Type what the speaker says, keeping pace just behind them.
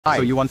Hi.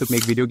 So you want to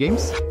make video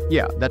games?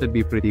 Yeah, that'd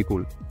be pretty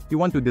cool. You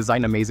want to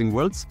design amazing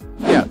worlds?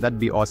 Yeah, that'd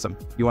be awesome.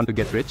 You want to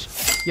get rich?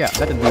 Yeah,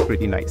 that'd be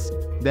pretty nice.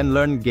 Then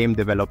learn game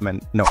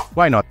development. No,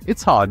 why not?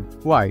 It's hard.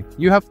 Why?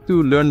 You have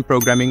to learn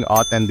programming,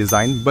 art and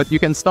design, but you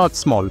can start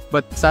small.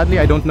 But sadly,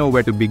 I don't know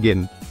where to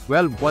begin.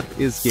 Well, what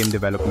is game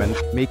development?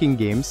 Making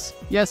games?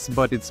 Yes,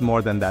 but it's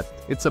more than that.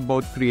 It's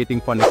about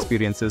creating fun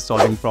experiences,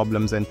 solving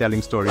problems and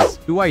telling stories.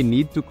 Do I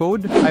need to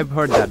code? I've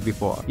heard that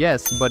before.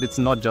 Yes, but it's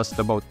not just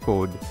about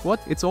code. What?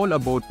 It's all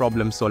about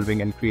problem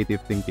solving and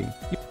creative thinking.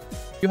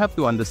 You have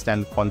to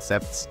understand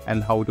concepts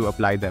and how to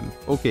apply them.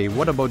 Okay,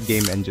 what about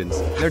game engines?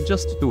 They're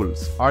just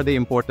tools. Are they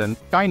important?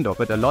 Kind of,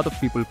 but a lot of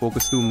people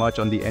focus too much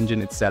on the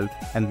engine itself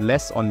and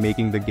less on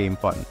making the game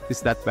fun. Is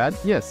that bad?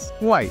 Yes.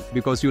 Why?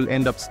 Because you'll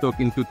end up stuck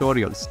in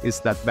tutorials. Is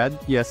that bad?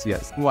 Yes.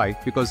 Why?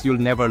 Because you'll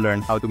never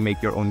learn how to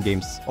make your own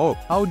games. Oh,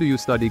 how do you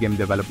study game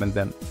development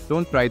then?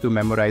 Don't try to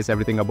memorize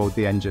everything about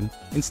the engine.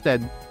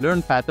 Instead,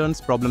 learn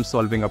patterns,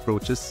 problem-solving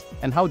approaches,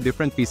 and how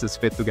different pieces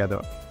fit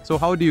together. So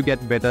how do you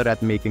get better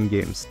at making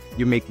games?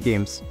 You make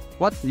games.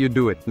 What? You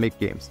do it. Make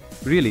games.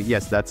 Really?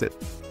 Yes, that's it.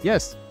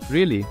 Yes,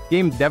 really.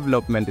 Game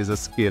development is a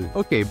skill.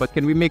 Okay, but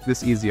can we make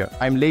this easier?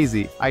 I'm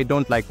lazy. I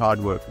don't like hard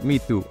work. Me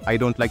too. I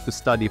don't like to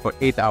study for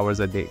 8 hours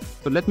a day.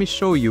 So let me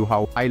show you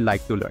how I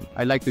like to learn.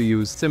 I like to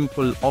use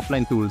simple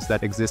offline tools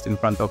that exist in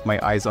front of my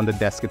eyes on the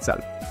desk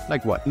itself.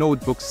 Like what?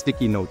 Notebooks,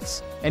 sticky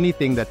notes.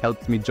 Anything that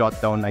helps me jot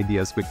down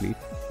ideas quickly.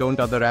 Don't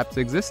other apps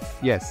exist?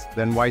 Yes.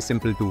 Then why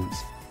simple tools?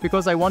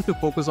 Because I want to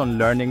focus on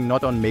learning,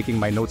 not on making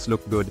my notes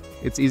look good.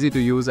 It's easy to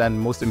use and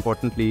most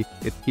importantly,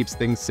 it keeps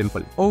things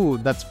simple. Oh,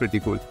 that's pretty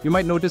cool. You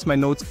might notice my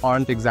notes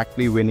aren't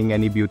exactly winning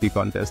any beauty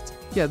contests.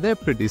 Yeah, they're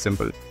pretty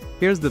simple.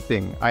 Here's the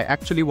thing, I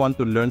actually want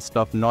to learn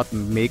stuff, not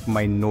make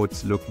my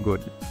notes look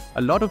good.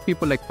 A lot of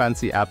people like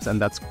fancy apps and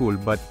that's cool,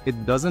 but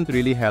it doesn't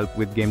really help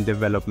with game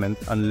development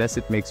unless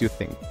it makes you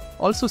think.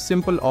 Also,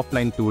 simple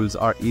offline tools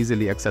are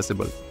easily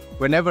accessible.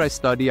 Whenever I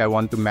study, I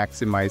want to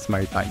maximize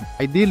my time.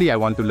 Ideally, I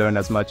want to learn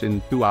as much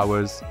in 2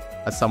 hours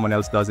as someone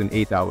else does in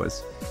 8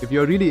 hours. If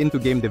you're really into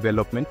game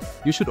development,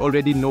 you should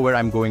already know where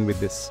I'm going with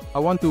this. I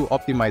want to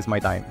optimize my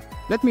time.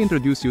 Let me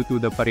introduce you to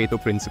the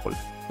Pareto principle.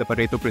 The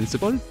Pareto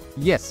principle?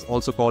 Yes,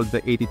 also called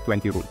the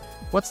 80-20 rule.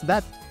 What's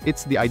that?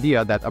 It's the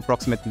idea that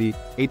approximately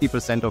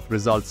 80% of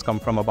results come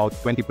from about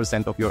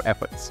 20% of your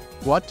efforts.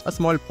 What? A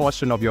small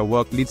portion of your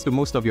work leads to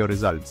most of your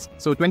results.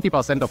 So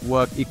 20% of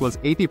work equals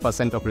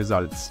 80% of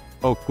results.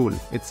 Oh, cool.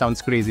 It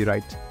sounds crazy,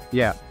 right?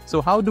 Yeah.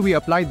 So how do we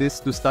apply this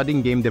to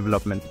studying game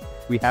development?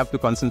 We have to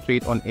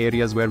concentrate on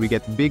areas where we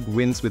get big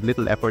wins with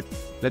little effort.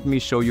 Let me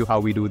show you how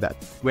we do that.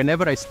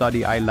 Whenever I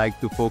study, I like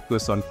to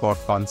focus on core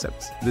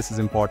concepts. This is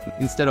important.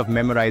 Instead of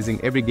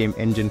memorizing every game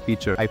engine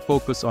feature, I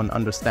focus on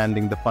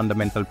understanding the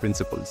fundamental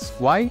principles.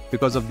 Why?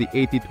 Because of the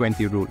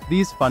 80-20 rule.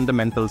 These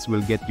fundamentals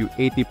will get you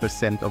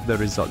 80% of the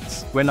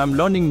results. When I'm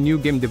learning new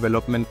game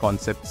development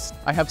concepts,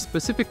 I have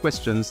specific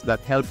questions that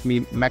help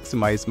me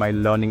maximize my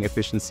learning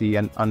efficiency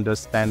and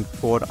understand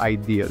core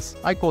ideas.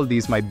 I call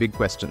these my big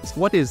questions.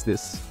 What is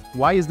this?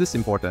 Why is this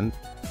important?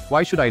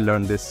 Why should I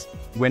learn this?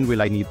 When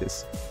will I need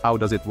this? How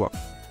does it work?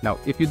 Now,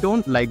 if you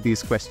don't like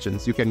these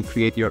questions, you can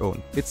create your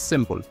own. It's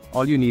simple.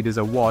 All you need is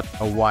a what,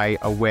 a why,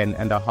 a when,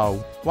 and a how.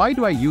 Why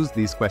do I use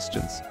these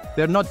questions?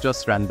 They're not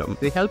just random.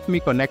 They help me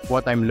connect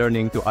what I'm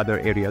learning to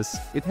other areas.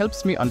 It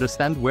helps me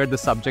understand where the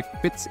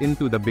subject fits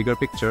into the bigger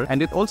picture,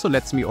 and it also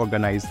lets me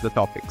organize the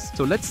topics.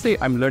 So let's say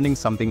I'm learning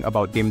something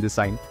about game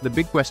design. The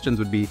big questions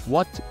would be,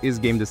 what is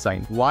game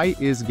design? Why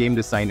is game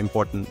design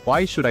important?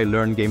 Why should I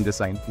learn game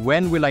design?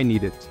 When will I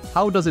need it?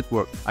 How does it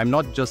work? I'm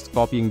not just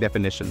copying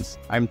definitions.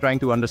 I'm trying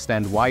to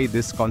understand why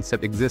this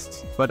concept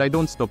exists, but I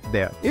don't stop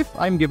there. If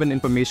I'm given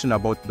information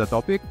about the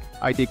topic,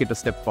 I take it a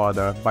step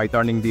further by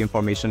turning the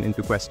information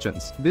into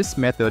questions. This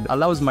method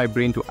allows my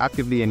brain to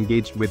actively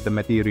engage with the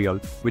material,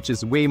 which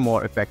is way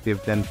more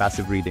effective than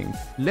passive reading.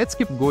 Let's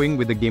keep going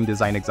with the game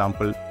design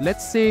example.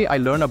 Let's say I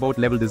learn about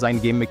level design,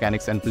 game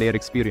mechanics, and player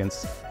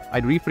experience.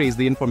 I'd rephrase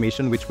the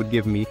information which would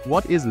give me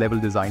what is level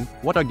design,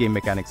 what are game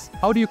mechanics,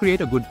 how do you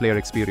create a good player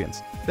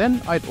experience.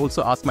 Then I'd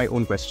also ask my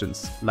own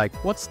questions, like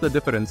what's the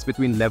difference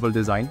between level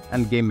design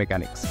and game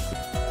mechanics?